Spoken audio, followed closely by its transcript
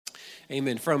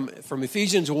Amen. From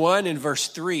Ephesians 1 and verse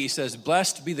 3 says,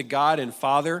 "Blessed be the God and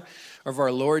Father of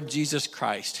our Lord Jesus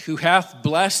Christ, who hath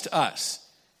blessed us."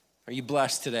 Are you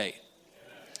blessed today?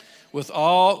 "With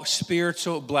all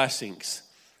spiritual blessings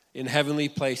in heavenly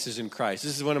places in Christ."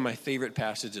 This is one of my favorite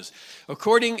passages.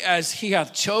 "According as he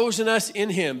hath chosen us in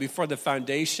him before the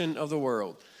foundation of the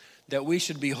world, that we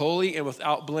should be holy and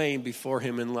without blame before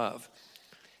him in love.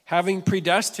 Having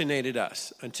predestinated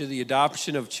us unto the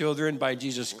adoption of children by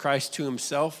Jesus Christ to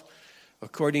himself,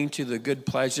 according to the good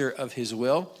pleasure of his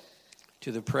will,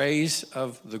 to the praise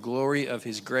of the glory of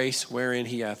his grace, wherein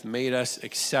he hath made us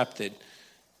accepted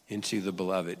into the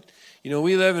beloved." You know,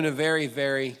 we live in a very,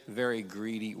 very, very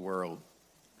greedy world.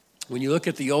 When you look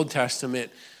at the Old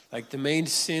Testament, like the main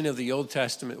sin of the Old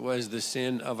Testament was the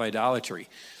sin of idolatry.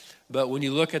 But when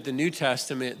you look at the New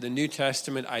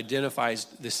Testament identifies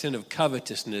the sin of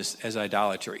covetousness as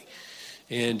idolatry.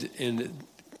 And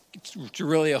it's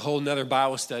really a whole nother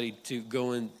Bible study to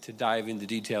go in to dive into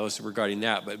details regarding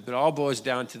that. But it all boils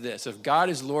down to this. If God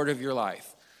is Lord of your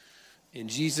life and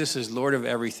Jesus is Lord of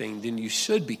everything, then you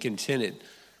should be contented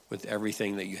with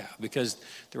everything that you have. Because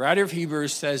the writer of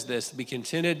Hebrews says this, "Be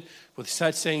contented with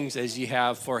such things as ye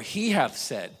have, for he hath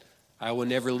said, I will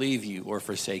never leave you or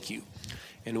forsake you."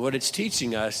 And what it's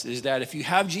teaching us is that if you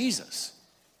have Jesus,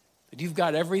 that you've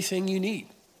got everything you need.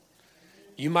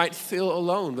 You might feel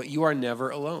alone, but you are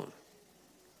never alone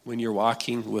when you're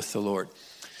walking with the Lord.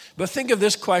 But think of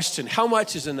this question: how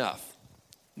much is enough?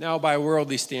 Now, by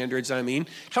worldly standards, I mean,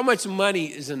 how much money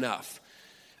is enough?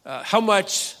 How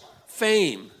much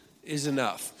fame is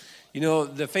enough? You know,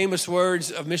 the famous words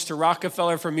of Mr.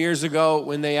 Rockefeller from years ago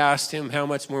when they asked him, "How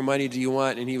much more money do you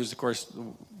want?" And he was, of course,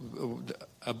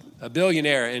 a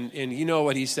billionaire. And you know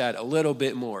what he said, "A little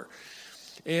bit more."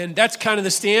 And that's kind of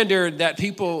the standard that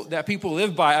people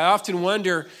live by. I often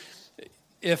wonder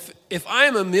if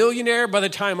I'm a millionaire by the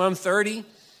time I'm 30,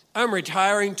 I'm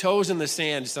retiring toes in the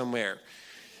sand somewhere.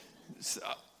 So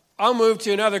I'll move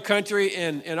to another country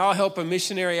and I'll help a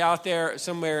missionary out there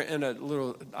somewhere in a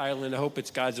little island. I hope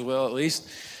it's God's will at least.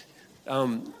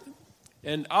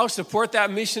 And I'll support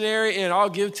that missionary and I'll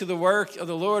give to the work of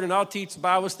the Lord and I'll teach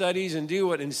Bible studies and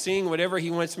and sing whatever he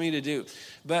wants me to do.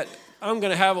 But I'm going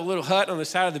to have a little hut on the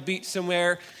side of the beach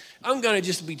somewhere. I'm going to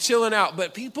just be chilling out.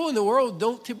 But people in the world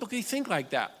don't typically think like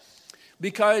that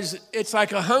because it's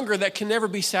like a hunger that can never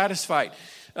be satisfied.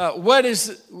 When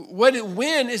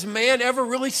is man ever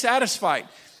really satisfied?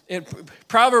 And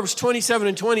Proverbs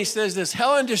 27:20 says this: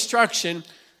 "Hell and destruction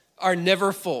are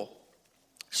never full.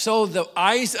 So the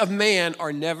eyes of man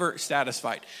are never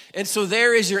satisfied." And so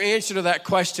there is your answer to that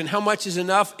question. How much is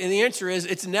enough? And the answer is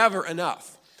it's never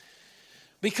enough.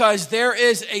 Because there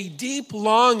is a deep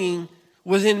longing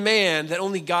within man that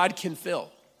only God can fill.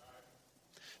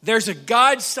 There's a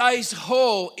God-sized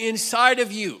hole inside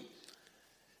of you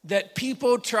that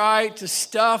people try to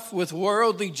stuff with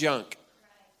worldly junk,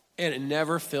 and it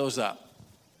never fills up.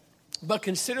 But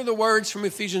consider the words from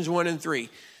Ephesians 1 and 3,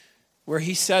 where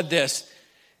he said this: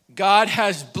 "God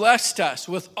has blessed us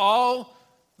with all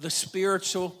the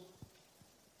spiritual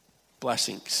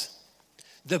blessings."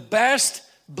 The best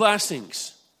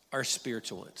blessings are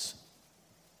spiritual ones.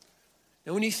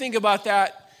 Now, when you think about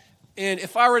that, and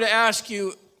if I were to ask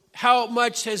you, how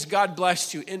much has God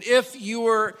blessed you? And if you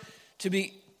were to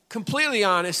be completely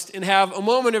honest and have a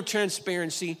moment of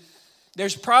transparency,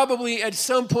 there's probably at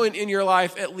some point in your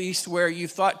life at least where you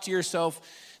thought to yourself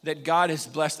that God has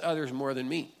blessed others more than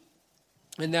me.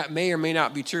 And that may or may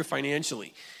not be true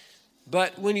financially.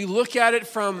 But when you look at it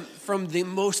from the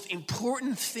most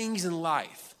important things in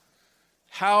life,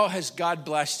 how has God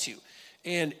blessed you?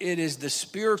 And it is the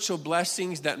spiritual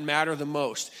blessings that matter the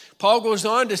most. Paul goes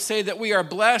on to say that we are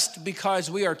blessed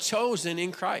because we are chosen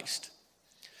in Christ.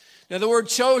 Now, the word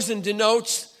chosen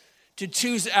denotes to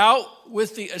choose out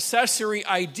with the accessory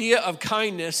idea of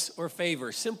kindness or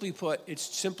favor. Simply put,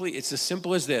 it's as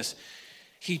simple as this: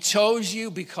 he chose you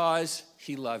because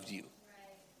he loved you.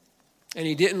 And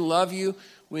he didn't love you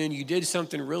when you did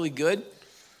something really good,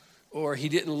 or he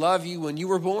didn't love you when you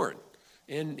were born.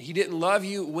 And he didn't love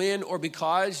you when or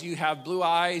because you have blue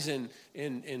eyes and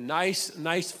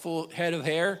nice full head of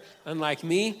hair, unlike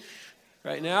me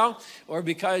right now, or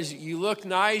because you look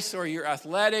nice, or you're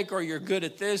athletic, or you're good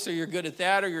at this, or you're good at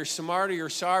that, or you're smart, or you're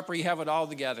sharp, or you have it all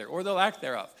together, or the lack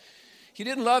thereof. He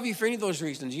didn't love you for any of those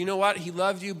reasons. You know what? He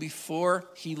loved you before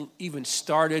he even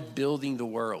started building the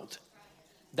world.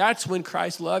 That's when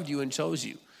Christ loved you and chose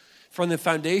you. From the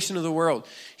foundation of the world.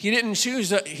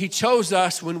 He chose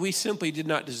us when we simply did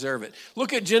not deserve it.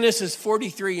 Look at Genesis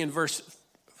 48.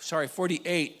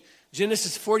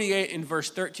 Genesis 48 in verse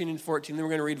 13 and 14. Then we're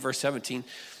going to read verse 17.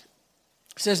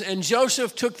 It says, and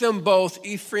Joseph took them both,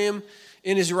 Ephraim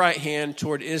in his right hand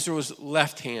toward Israel's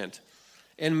left hand,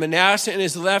 and Manasseh in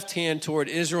his left hand toward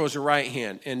Israel's right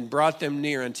hand, and brought them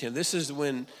near unto him. This is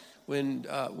when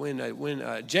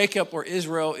Jacob or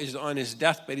Israel is on his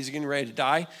deathbed, he's getting ready to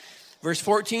die. Verse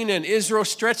 14, and Israel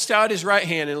stretched out his right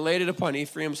hand and laid it upon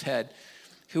Ephraim's head,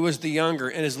 who was the younger,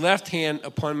 and his left hand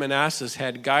upon Manasseh's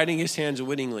head, guiding his hands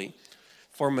wittingly,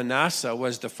 for Manasseh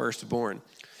was the firstborn.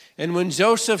 And when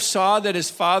Joseph saw that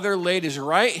his father laid his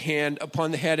right hand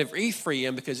upon the head of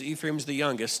Ephraim, because Ephraim's the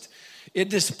youngest, it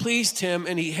displeased him,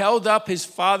 and he held up his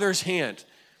father's hand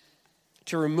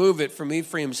to remove it from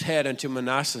Ephraim's head unto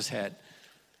Manasseh's head.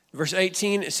 Verse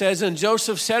 18, it says, and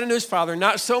Joseph said unto his father,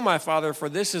 not so, my father, for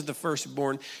this is the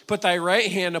firstborn. Put thy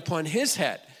right hand upon his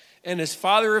head. And his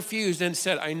father refused and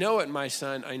said, I know it, my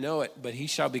son, I know it, but he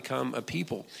shall become a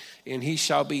people, and he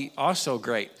shall be also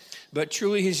great. But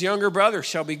truly his younger brother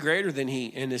shall be greater than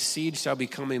he, and his seed shall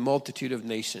become a multitude of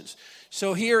nations.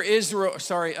 So here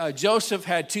Joseph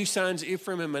had two sons,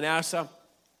 Ephraim and Manasseh.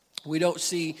 We don't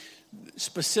see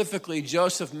specifically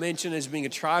Joseph mentioned as being a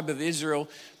tribe of Israel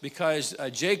because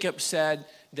Jacob said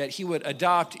that he would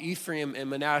adopt Ephraim and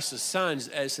Manasseh's sons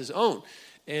as his own.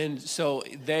 And so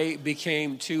they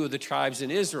became two of the tribes in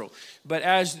Israel. But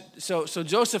so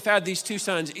Joseph had these two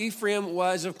sons. Ephraim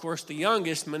was, of course, the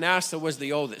youngest. Manasseh was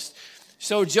the oldest.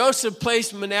 So Joseph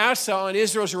placed Manasseh on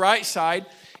Israel's right side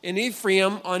and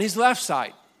Ephraim on his left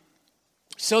side,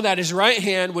 so that his right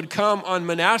hand would come on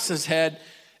Manasseh's head,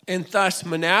 and thus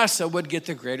Manasseh would get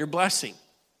the greater blessing.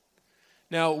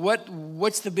 Now,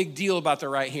 what's the big deal about the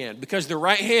right hand? Because the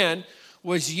right hand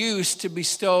was used to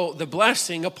bestow the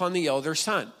blessing upon the elder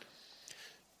son.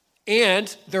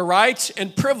 And the rights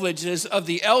and privileges of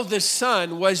the eldest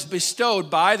son was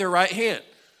bestowed by the right hand.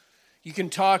 You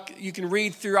can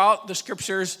read throughout the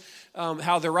scriptures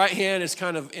how the right hand is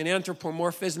kind of an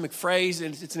anthropomorphismic phrase.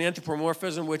 And it's an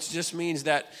anthropomorphism, which just means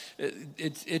that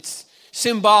it's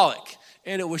symbolic.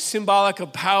 And it was symbolic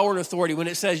of power and authority. When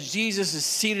it says Jesus is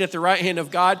seated at the right hand of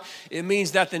God, it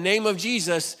means that the name of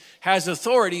Jesus has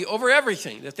authority over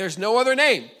everything, that there's no other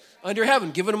name under heaven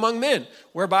given among men,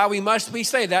 whereby we must be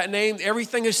saved. That name,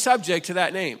 everything is subject to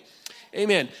that name.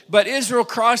 Amen. But Israel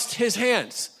crossed his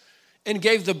hands and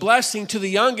gave the blessing to the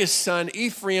youngest son,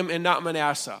 Ephraim, and not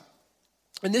Manasseh.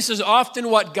 And this is often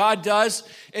what God does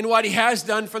and what he has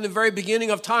done from the very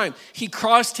beginning of time. He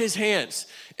crossed his hands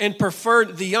and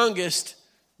preferred the youngest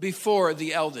before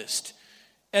the eldest.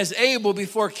 As Abel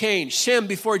before Cain, Shem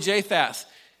before Japheth,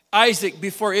 Isaac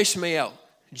before Ishmael,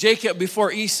 Jacob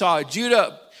before Esau,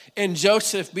 Judah and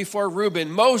Joseph before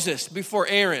Reuben, Moses before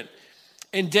Aaron,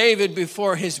 and David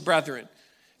before his brethren.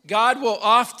 God will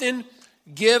often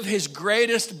give his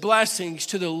greatest blessings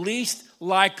to the least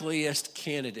likeliest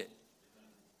candidate.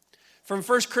 From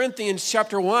 1 Corinthians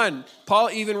chapter 1, Paul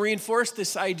even reinforced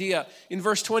this idea. In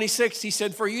verse 26, he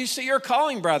said, for you see your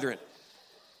calling, brethren.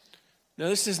 Now,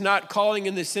 this is not calling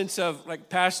in the sense of like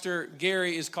Pastor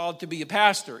Gary is called to be a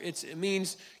pastor. It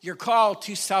means you're called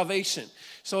to salvation.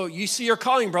 So you see your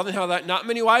calling, brethren, how that not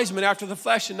many wise men after the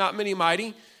flesh and not many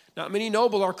mighty, not many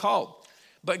noble are called.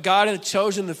 But God hath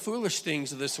chosen the foolish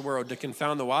things of this world to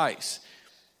confound the wise.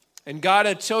 And God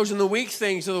hath chosen the weak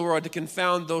things of the world to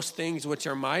confound those things which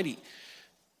are mighty.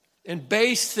 And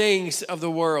base things of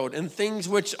the world and things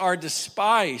which are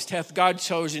despised hath God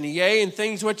chosen, yea, and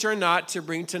things which are not, to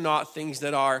bring to naught things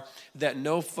that are, that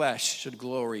no flesh should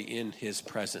glory in his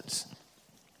presence.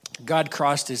 God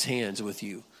crossed his hands with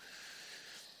you.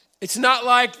 It's not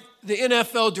like the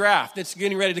NFL draft that's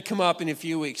getting ready to come up in a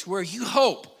few weeks, where you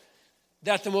hope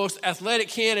that the most athletic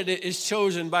candidate is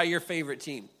chosen by your favorite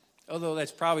team, although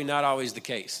that's probably not always the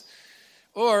case.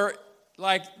 Or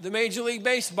like the Major League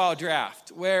Baseball draft,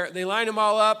 where they line them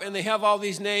all up and they have all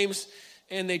these names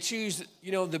and they choose,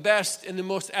 the best and the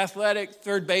most athletic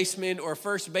third baseman or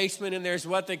first baseman, and there's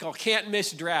what they call can't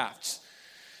miss drafts.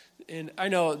 And I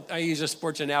know I use a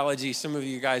sports analogy. Some of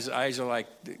you guys' eyes are like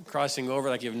crossing over,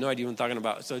 like you have no idea what I'm talking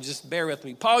about. So just bear with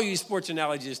me. Paul used sports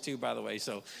analogies too, by the way,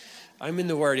 so I'm in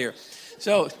the word here.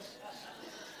 So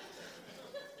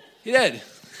he did.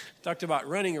 Talked about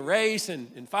running a race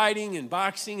and fighting and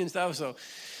boxing and stuff. So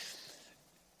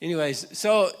anyways,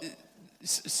 so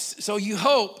you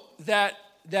hope that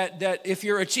if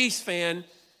you're a Chiefs fan,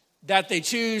 that they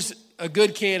choose a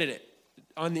good candidate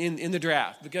in the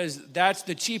draft, because that's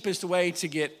the cheapest way to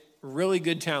get really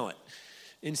good talent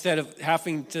instead of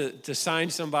having to sign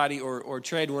somebody or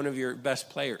trade one of your best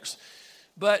players.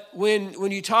 But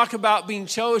when you talk about being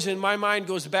chosen, my mind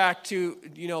goes back to,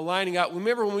 lining up.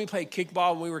 Remember when we played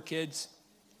kickball when we were kids?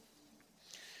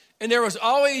 And there was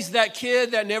always that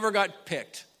kid that never got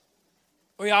picked.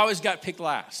 we always got picked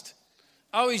last.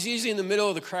 I was usually in the middle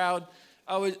of the crowd.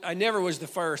 I never was the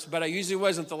first, but I usually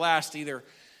wasn't the last either.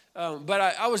 But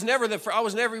I was never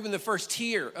even the first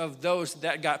tier of those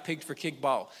that got picked for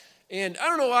kickball. And I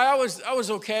don't know why. I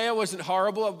was okay. I wasn't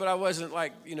horrible, but I wasn't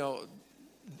like,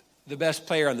 the best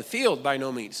player on the field by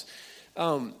no means.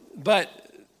 But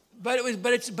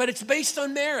it's based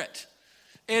on merit.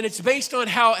 And it's based on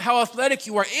how athletic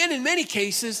you are. And in many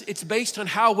cases, it's based on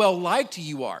how well liked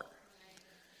you are.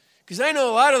 Because I know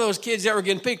a lot of those kids that were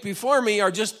getting picked before me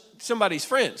are just somebody's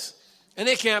friends. And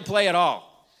they can't play at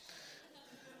all.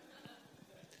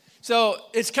 So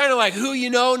it's kind of like who you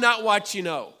know, not what you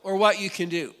know, or what you can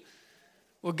do.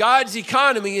 Well, God's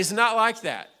economy is not like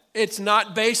that. It's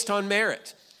not based on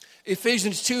merit.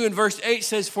 Ephesians 2 and verse 8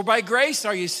 says, "For by grace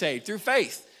are you saved, through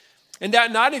faith. And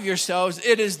that not of yourselves,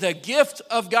 it is the gift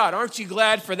of God." Aren't you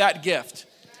glad for that gift?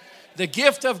 The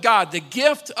gift of God, the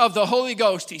gift of the Holy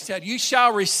Ghost. He said, "You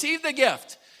shall receive the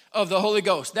gift of the Holy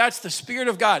Ghost." That's the Spirit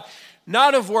of God.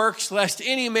 Not of works, lest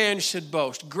any man should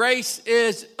boast. Grace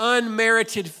is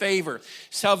unmerited favor.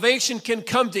 Salvation can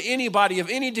come to anybody of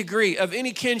any degree, of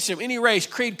any kinship, any race,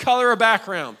 creed, color, or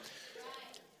background.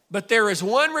 But there is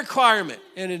one requirement,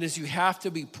 and it is you have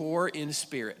to be poor in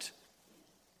spirit.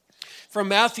 From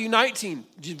Matthew 19,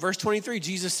 verse 23,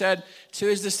 Jesus said to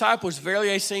his disciples, "Verily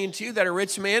I say unto you that a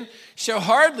rich man shall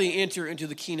hardly enter into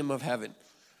the kingdom of heaven.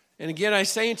 And again, I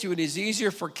say unto you, it is easier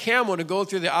for a camel to go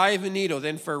through the eye of a needle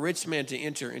than for a rich man to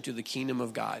enter into the kingdom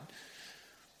of God."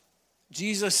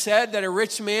 Jesus said that a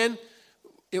rich man,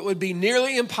 it would be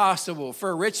nearly impossible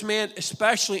for a rich man,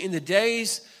 especially in the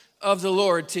days of the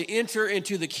Lord, to enter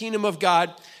into the kingdom of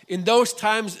God in those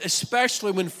times,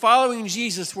 especially when following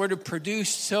Jesus were to produce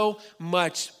so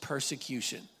much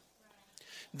persecution.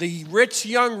 The rich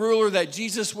young ruler that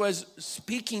Jesus was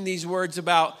speaking these words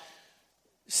about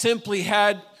simply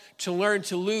had to learn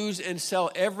to lose and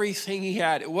sell everything he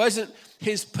had. It wasn't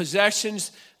his possessions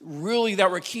really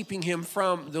that were keeping him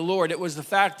from the Lord. It was the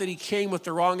fact that he came with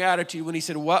the wrong attitude when he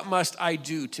said, "What must I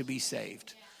do to be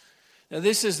saved?" Now,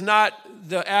 this is not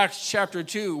the Acts chapter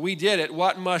 2. We did it.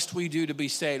 What must we do to be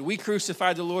saved? We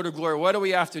crucified the Lord of glory. What do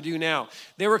we have to do now?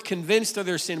 They were convinced of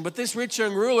their sin. But this rich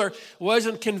young ruler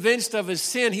wasn't convinced of his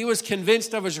sin. He was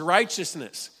convinced of his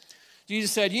righteousness.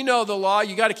 Jesus said, "You know the law.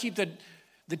 You got to keep the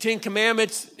 10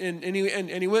 Commandments." And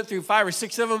he went through 5 or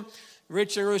 6 of them.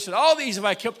 Rich young ruler said, "All these have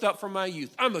I kept up from my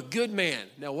youth. I'm a good man.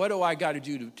 Now what do I got to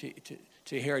do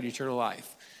to inherit eternal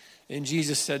life?" And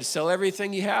Jesus said, "Sell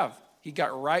everything you have." He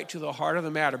got right to the heart of the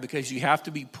matter, because you have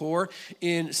to be poor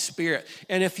in spirit.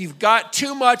 And if you've got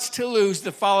too much to lose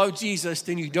to follow Jesus,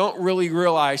 then you don't really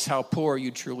realize how poor you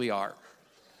truly are.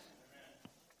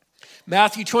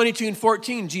 Matthew 22 and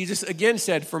 14, Jesus again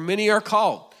said, "For many are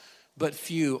called, but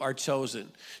few are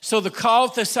chosen." So the call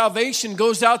to salvation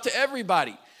goes out to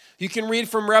everybody. You can read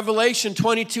from Revelation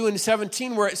 22 and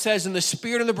 17 where it says, "And the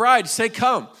Spirit and the bride say,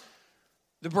 come."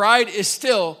 The bride is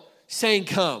still saying,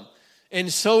 "Come."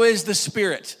 And so is the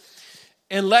Spirit.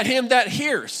 "And let him that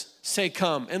hears say,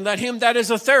 come. And let him that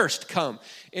is athirst come.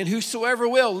 And whosoever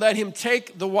will, let him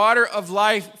take the water of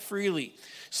life freely."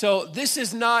 So this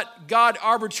is not God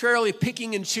arbitrarily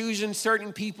picking and choosing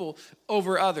certain people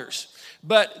over others.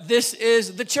 But this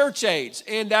is the church age.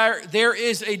 And there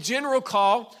is a general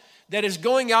call that is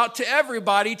going out to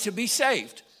everybody to be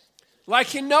saved.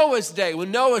 Like in Noah's day,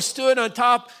 when Noah stood on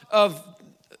top of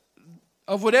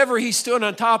whatever he stood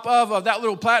on top of that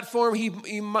little platform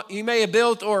he may have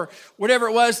built or whatever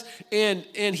it was,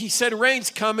 and he said, "Rain's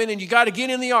coming and you got to get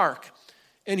in the ark."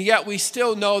 And yet we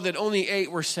still know that only 8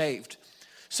 were saved.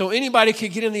 So anybody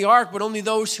could get in the ark, but only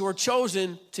those who were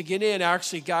chosen to get in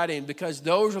actually got in, because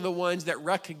those are the ones that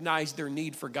recognized their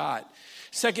need for God.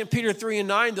 2 Peter 3 and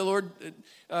 9,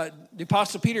 the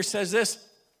Apostle Peter says this,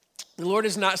 "The Lord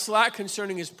is not slack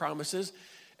concerning his promises,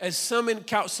 as some men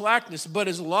count slackness, but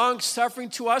is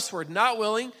long-suffering to usward, not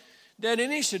willing that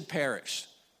any should perish,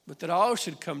 but that all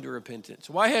should come to repentance."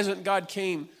 Why hasn't God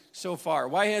came so far?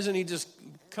 Why hasn't he just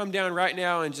come down right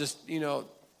now and just,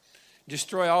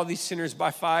 destroy all these sinners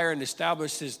by fire and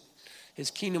establish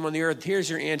his kingdom on the earth? Here's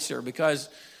your answer: because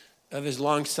of his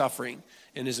long-suffering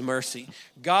and his mercy.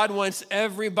 God wants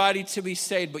everybody to be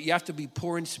saved, but you have to be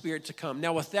poor in spirit to come.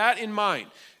 Now, with that in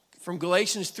mind, from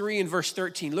Galatians 3 and verse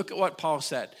 13, look at what Paul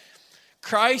said.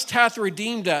 "Christ hath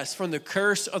redeemed us from the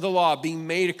curse of the law, being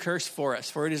made a curse for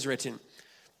us. For it is written,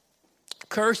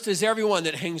 Cursed is everyone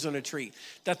that hangs on a tree,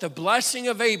 that the blessing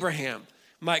of Abraham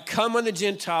might come on the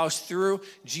Gentiles through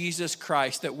Jesus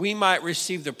Christ, that we might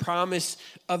receive the promise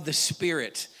of the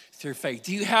Spirit through faith.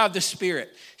 Do you have the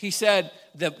Spirit? He said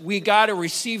that we got to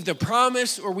receive the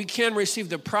promise, or we can receive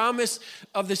the promise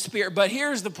of the Spirit. But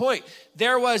here's the point.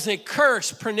 There was a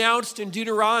curse pronounced in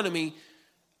Deuteronomy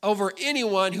over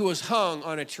anyone who was hung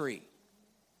on a tree.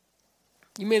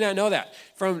 You may not know that.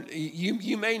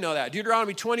 You may know that.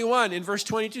 Deuteronomy 21 in verse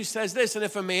 22 says this, and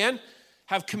if a man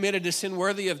have committed a sin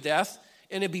worthy of death,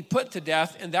 and it be put to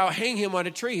death, and thou hang him on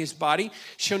a tree, his body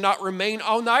shall not remain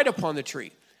all night upon the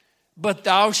tree. But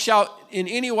thou shalt in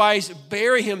any wise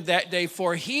bury him that day,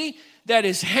 for he that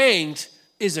is hanged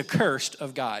is accursed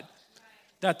of God,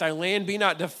 that thy land be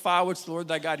not defiled, which the Lord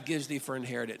thy God gives thee for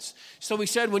inheritance. So we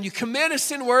said, when you commit a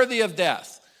sin worthy of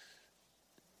death,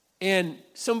 and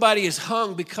somebody is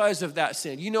hung because of that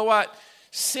sin, you know what?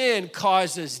 Sin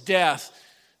causes death,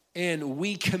 and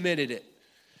we committed it.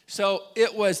 So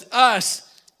it was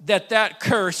us that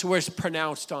curse was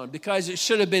pronounced on, because it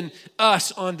should have been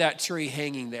us on that tree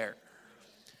hanging there.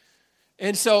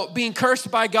 And so being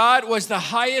cursed by God was the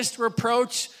highest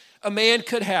reproach a man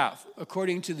could have,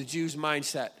 according to the Jews'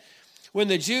 mindset. When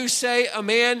the Jews saw a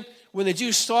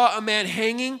man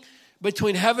hanging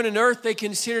between heaven and earth, they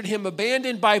considered him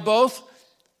abandoned by both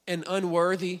and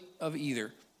unworthy of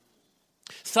either.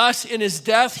 Thus, in his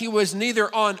death, he was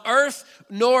neither on earth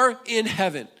nor in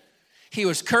heaven. He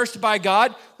was cursed by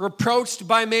God, reproached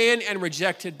by man, and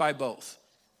rejected by both.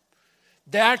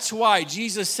 That's why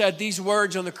Jesus said these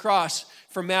words on the cross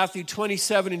from Matthew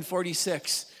 27 and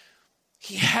 46.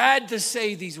 He had to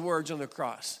say these words on the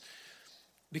cross.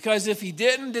 Because if he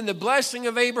didn't, then the blessing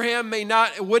of Abraham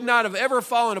would not have ever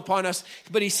fallen upon us.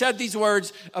 But he said these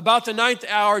words, about the 9th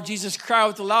hour, Jesus cried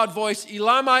with a loud voice,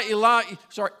 Eli,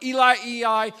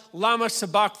 Eli, lama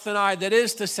sabachthani. That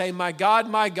is to say, my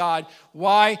God,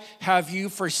 why have you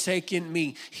forsaken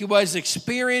me? He was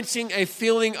experiencing a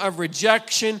feeling of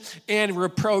rejection and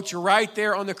reproach right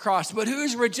there on the cross. But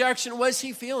whose rejection was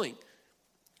he feeling?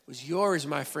 It was yours,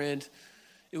 my friend.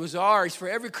 It was ours. For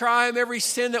every crime, every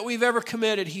sin that we've ever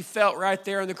committed, he felt right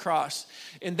there on the cross.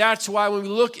 And that's why when we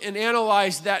look and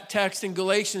analyze that text in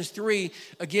Galatians 3,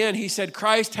 again, he said,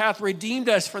 Christ hath redeemed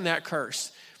us from that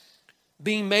curse,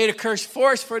 being made a curse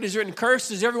for us, for it is written,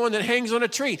 cursed is everyone that hangs on a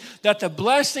tree, that the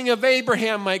blessing of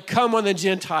Abraham might come on the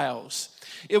Gentiles.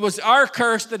 It was our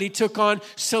curse that he took on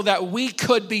so that we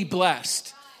could be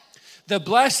blessed. The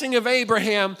blessing of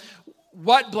Abraham,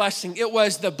 what blessing? It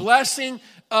was the blessing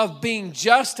of being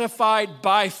justified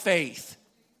by faith.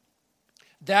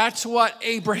 That's what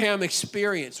Abraham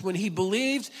experienced. When he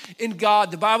believed in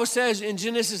God, the Bible says in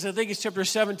Genesis, I think it's chapter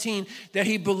 17, that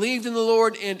he believed in the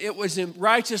Lord, and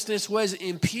righteousness was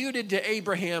imputed to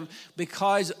Abraham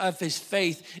because of his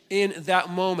faith in that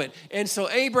moment. And so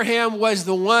Abraham was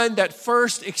the one that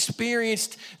first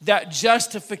experienced that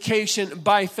justification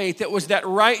by faith. It was that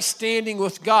right standing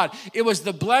with God. It was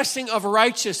the blessing of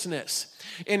righteousness.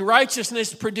 And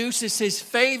righteousness produces his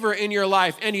favor in your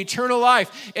life and eternal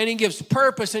life. And he gives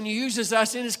purpose and he uses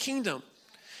us in his kingdom.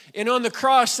 And on the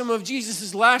cross, some of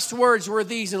Jesus' last words were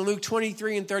these in Luke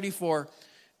 23 and 34.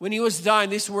 When he was dying,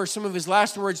 these were some of his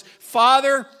last words.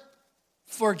 Father,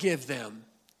 forgive them,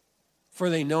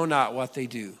 for they know not what they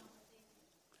do.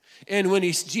 And when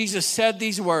Jesus said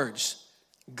these words,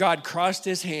 God crossed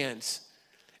his hands.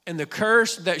 And the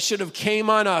curse that should have came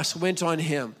on us went on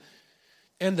him.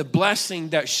 And the blessing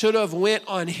that should have went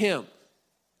on him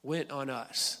went on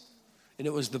us. And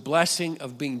it was the blessing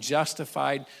of being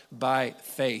justified by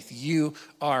faith. You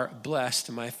are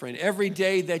blessed, my friend. Every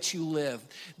day that you live,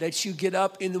 that you get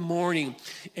up in the morning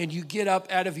and you get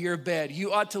up out of your bed,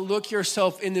 you ought to look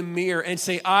yourself in the mirror and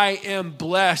say, I am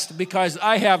blessed because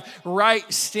I have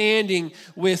right standing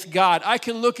with God. I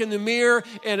can look in the mirror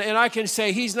and I can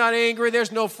say, he's not angry.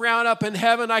 There's no frown up in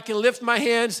heaven. I can lift my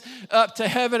hands up to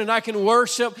heaven and I can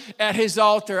worship at his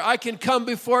altar. I can come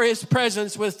before his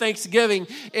presence with thanksgiving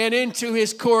and into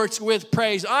his courts with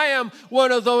praise. I am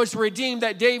one of those redeemed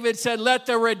that David said, let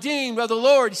the redeemed of the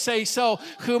Lord say so,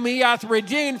 whom he hath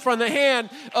redeemed from the hand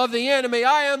of the enemy.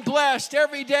 I am blessed.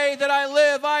 Every day that I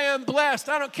live, I am blessed.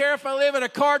 I don't care if I live in a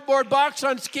cardboard box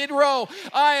on Skid Row.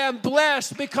 I am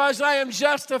blessed because I am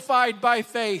justified by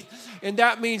faith. And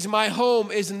that means my home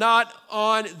is not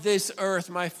on this earth,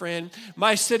 my friend.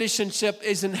 My citizenship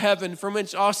is in heaven, from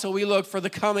which also we look for the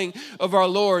coming of our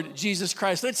Lord Jesus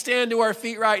Christ. Let's stand to our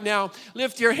feet right now.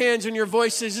 Lift your hands and your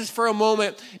voices just for a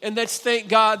moment, and let's thank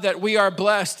God that we are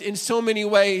blessed in so many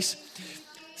ways.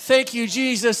 Thank you,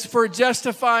 Jesus, for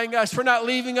justifying us, for not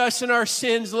leaving us in our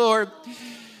sins, Lord.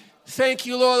 Thank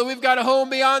you, Lord, that we've got a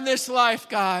home beyond this life,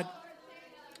 God.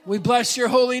 We bless your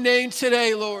holy name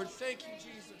today, Lord. Thank you.